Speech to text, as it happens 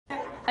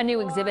A new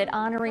exhibit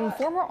honoring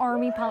former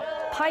Army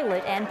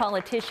pilot and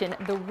politician.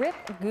 The Rip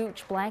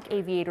Gooch Black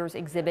Aviators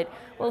exhibit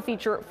will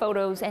feature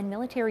photos and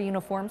military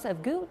uniforms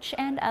of Gooch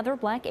and other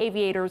black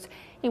aviators.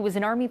 He was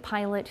an Army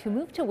pilot who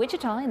moved to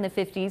Wichita in the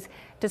 50s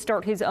to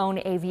start his own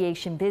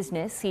aviation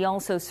business. He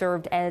also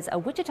served as a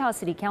Wichita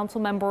City Council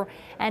member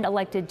and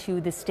elected to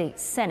the state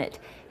Senate.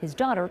 His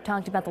daughter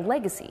talked about the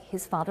legacy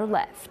his father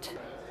left.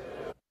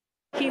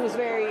 He was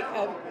very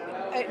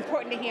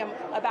important to him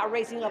about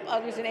raising up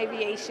others in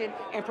aviation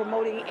and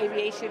promoting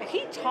aviation.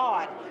 He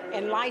taught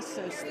and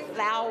licensed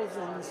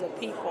thousands of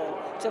people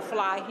to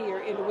fly here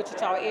in the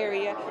Wichita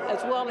area,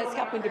 as well as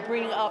helping to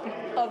bring up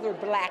other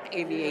black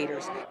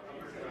aviators.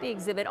 The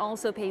exhibit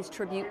also pays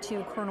tribute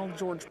to Colonel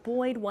George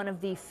Boyd, one of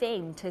the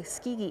famed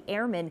Tuskegee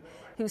Airmen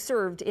who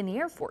served in the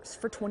Air Force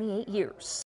for 28 years.